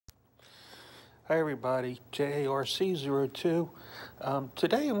Hi everybody, JARC02.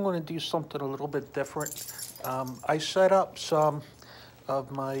 Today I'm going to do something a little bit different. I set up some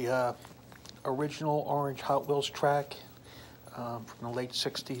of my original orange Hot Wheels track from the late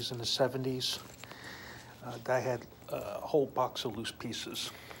 60s and the 70s. I had a whole box of loose pieces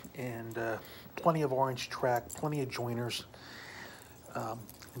and plenty of orange track, plenty of joiners.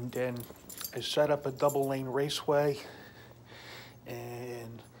 And then I set up a double lane raceway,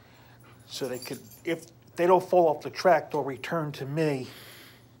 and so they could, if they don't fall off the track, they'll return to me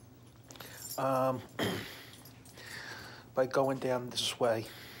by going down this way.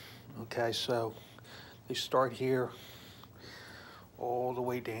 Okay, so they start here all the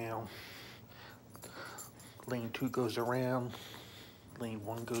way down. Lane 2 goes around, lane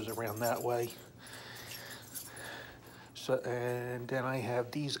 1 goes around that way. So, and then I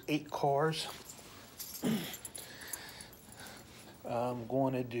have these 8 cars. I'm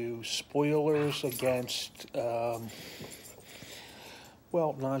going to do spoilers against, well,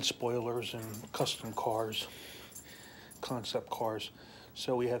 non-spoilers and custom cars, concept cars.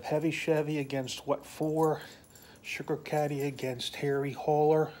 So we have Heavy Chevy against What For, Sugar Caddy against Harry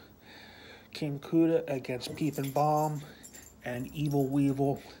Hauler, King Cuda against Peepin' Bomb, and Evil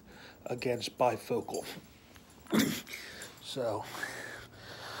Weevil against Bifocal. So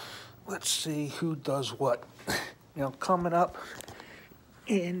let's see who does what. Now, coming up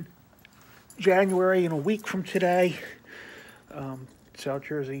in January, in a week from today, South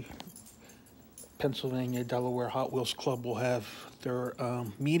Jersey, Pennsylvania, Delaware Hot Wheels Club will have their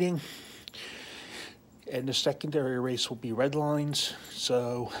meeting, and the secondary race will be Redlines.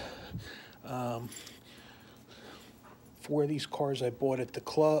 So 4 of these cars I bought at the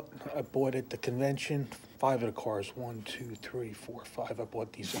club, I bought at the convention. 5 of the cars, 1, 2, 3, 4, 5, I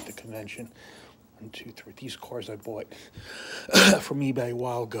bought these at the convention. 1, 2, 3, these cars I bought from eBay a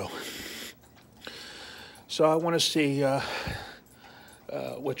while ago. So I want to see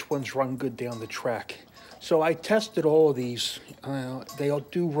which ones run good down the track. So I tested all of these. They all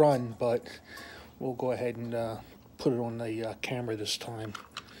do run, but we'll go ahead and put it on the camera this time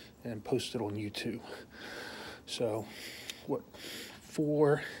and post it on YouTube. So What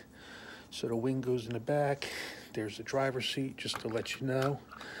For, so the wing goes in the back. There's the driver's seat, just to let you know.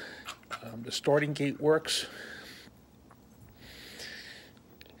 The starting gate works.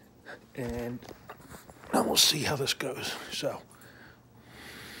 And we'll see how this goes. So,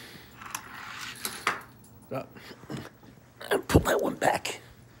 and put that one back.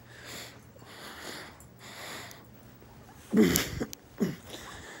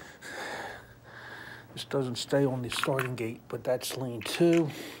 This doesn't stay on the starting gate, but that's lane 2.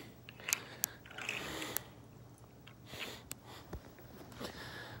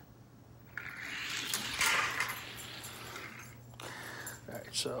 All right,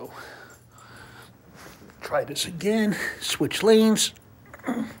 so try this again. Switch lanes.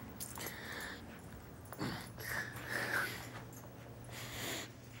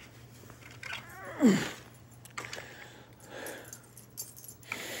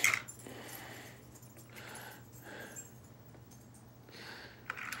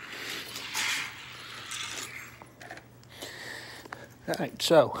 All right,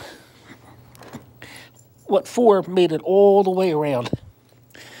 so What For made it all the way around.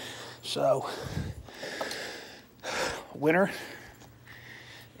 So, winner,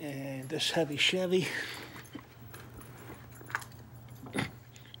 and this Heavy Chevy.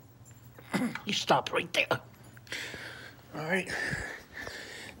 You stop right there. All right.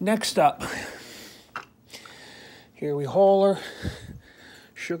 Next up, Harry Hauler,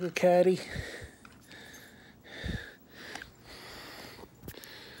 Sugar Caddy.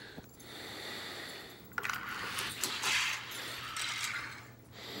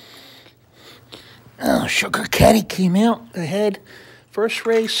 Oh, Sugar Caddy came out ahead first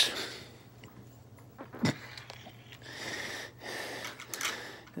race.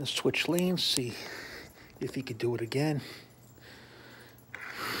 And switch lanes, see if he could do it again.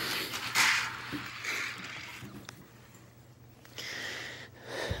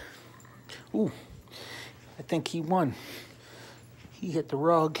 Ooh, I think he won. He hit the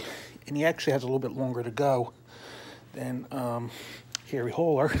rug, and he actually has a little bit longer to go than Harry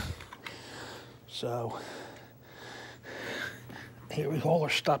Hauler. So, Harry Hauler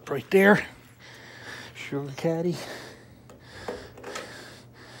stopped right there. Sugar Caddy.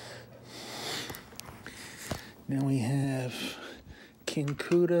 Now we have King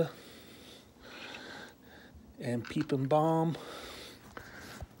Cuda and Peepin' Bomb.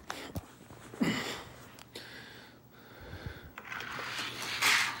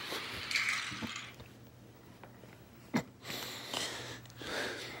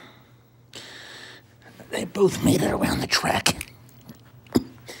 They both made it around the track.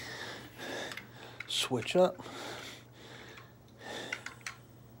 Switch up.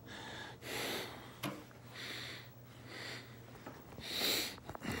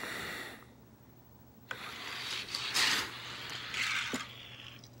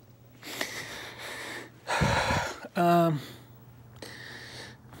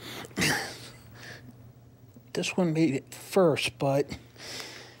 This one made it first, but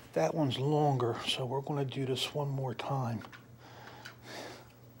that one's longer, so we're going to do this one more time.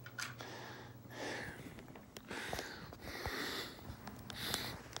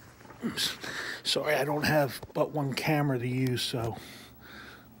 Sorry, I don't have but one camera to use, so.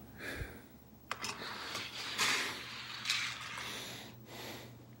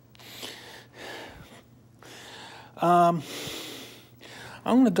 I'm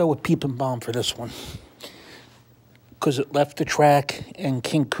going to go with Peep and Bomb for this one, because it left the track and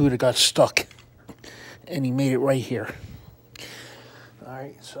King Kuda got stuck, and he made it right here. All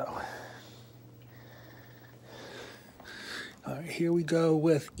right, so. All right, here we go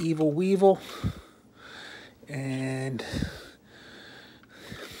with Evil Weevil and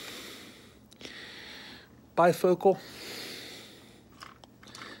Bifocal.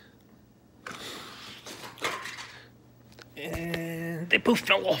 And they both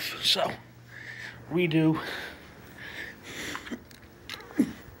fell off, so redo.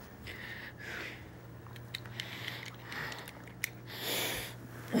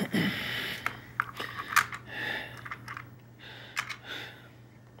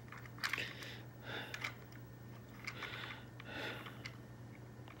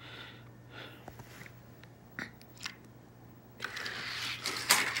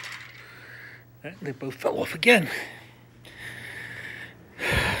 They both fell off again.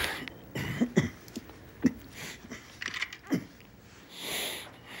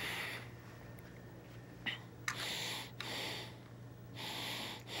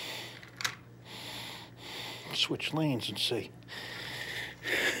 Switch lanes and see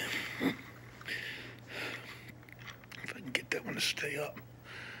if I can get that one to stay up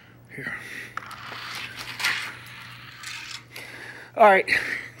here. All right,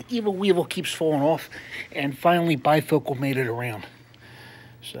 Evil Weevil keeps falling off, and finally Bifocal made it around.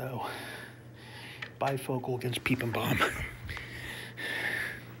 So Bifocal against Peep and Bomb,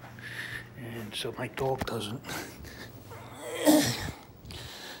 and so my dog doesn't.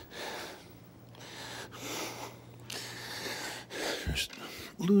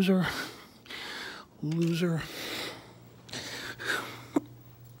 Loser, loser.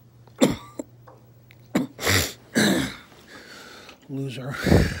 Loser.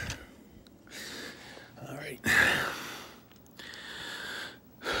 All right.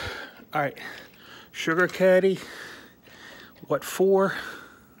 All right. Sugar Caddy. What for?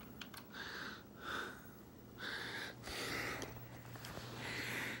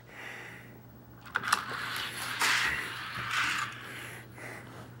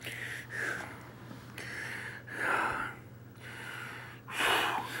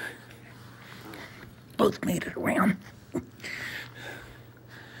 Both made it around.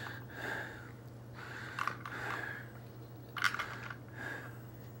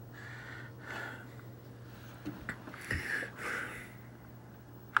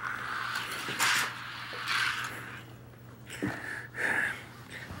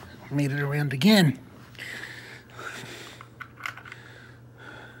 Made it around again.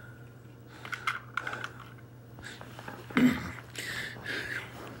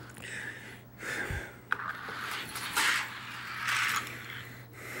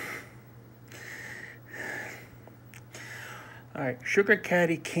 All right, Sugar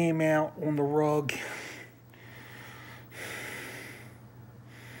Caddy came out on the rug.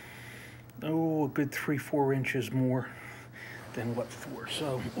 Oh, a good 3-4 inches more than what for.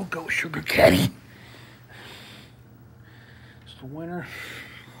 So we'll go with Sugar Caddy. It's the winner.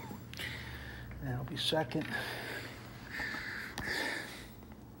 That'll be second.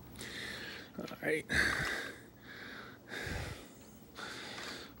 All right.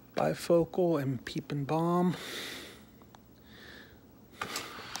 Bifocal and Peep and Bomb.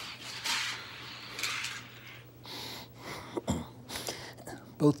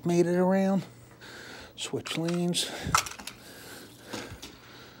 Both made it around. Switch lanes.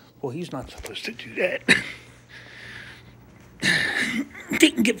 Well, he's not supposed to do that.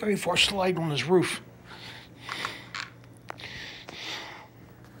 Didn't get very far slide on his roof.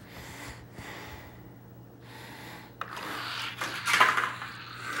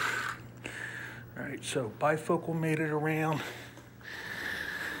 All right, so Bifocal made it around.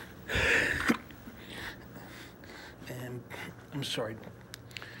 And I'm sorry,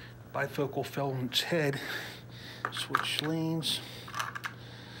 Bifocal fell on its head. Switch lanes.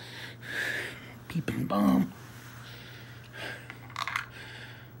 Peeping bomb.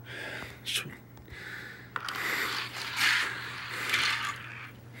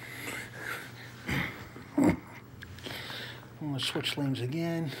 I'm going to switch lanes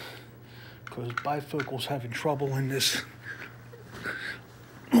again because bifocal's having trouble in this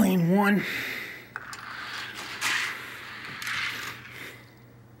lane 1.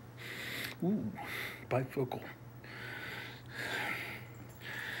 Ooh, bifocal.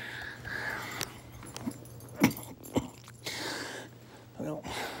 Well,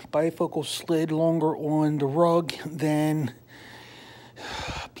 bifocal slid longer on the rug than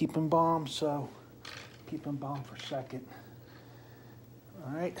peeping bomb, so peeping bomb for second.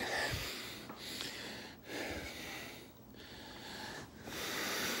 All right.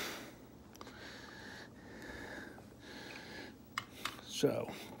 So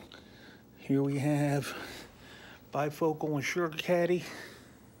here we have bifocal and sugar caddy.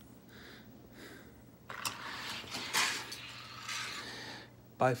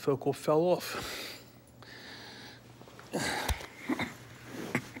 Bifocal fell off.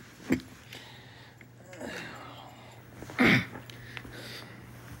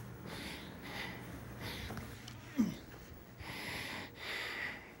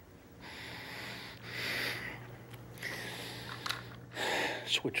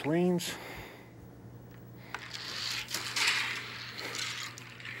 Switch lanes.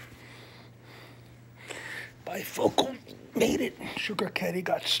 Bifocal made it. Sugar caddy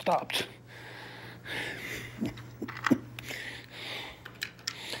got stopped.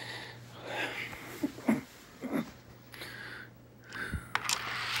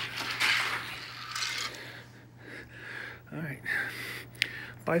 All right.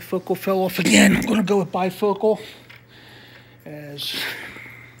 Bifocal fell off again. I'm going to go with bifocal as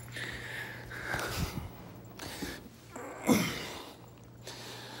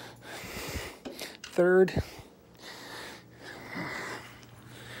third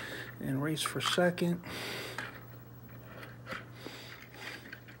and race for second.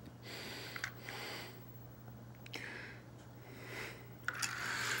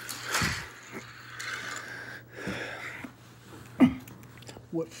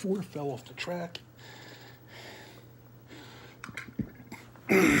 What 4 fell off the track.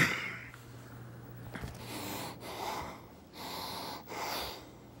 I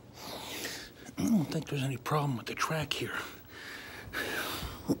don't think there's any problem with the track here.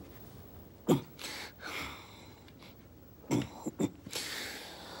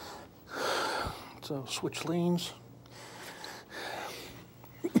 So switch lanes.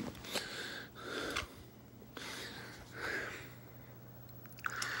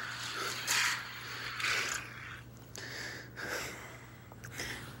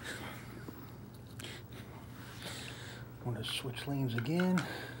 I'm going to switch lanes again.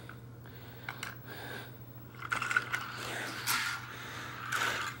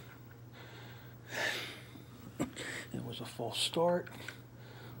 It was a false start.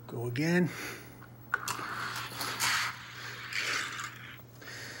 Go again.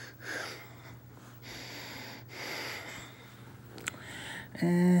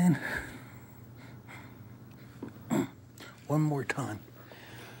 And one more time.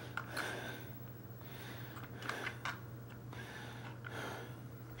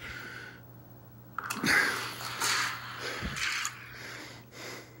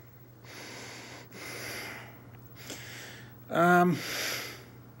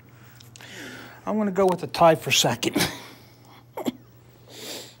 I'm going to go with a tie for second.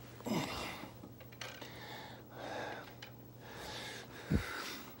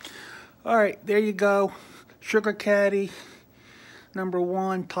 All right, there you go. Sugar caddy, number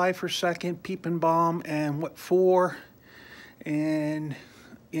 1, tie for second, peeping bomb, and what 4? And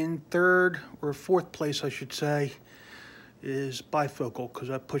in third or fourth place, I should say, is bifocal because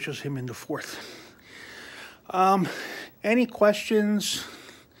that pushes him into fourth. Any questions?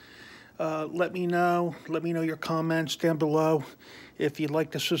 Let me know. Let me know your comments down below. If you'd like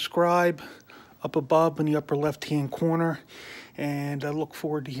to subscribe, up above in the upper left-hand corner. And I look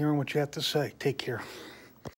forward to hearing what you have to say. Take care.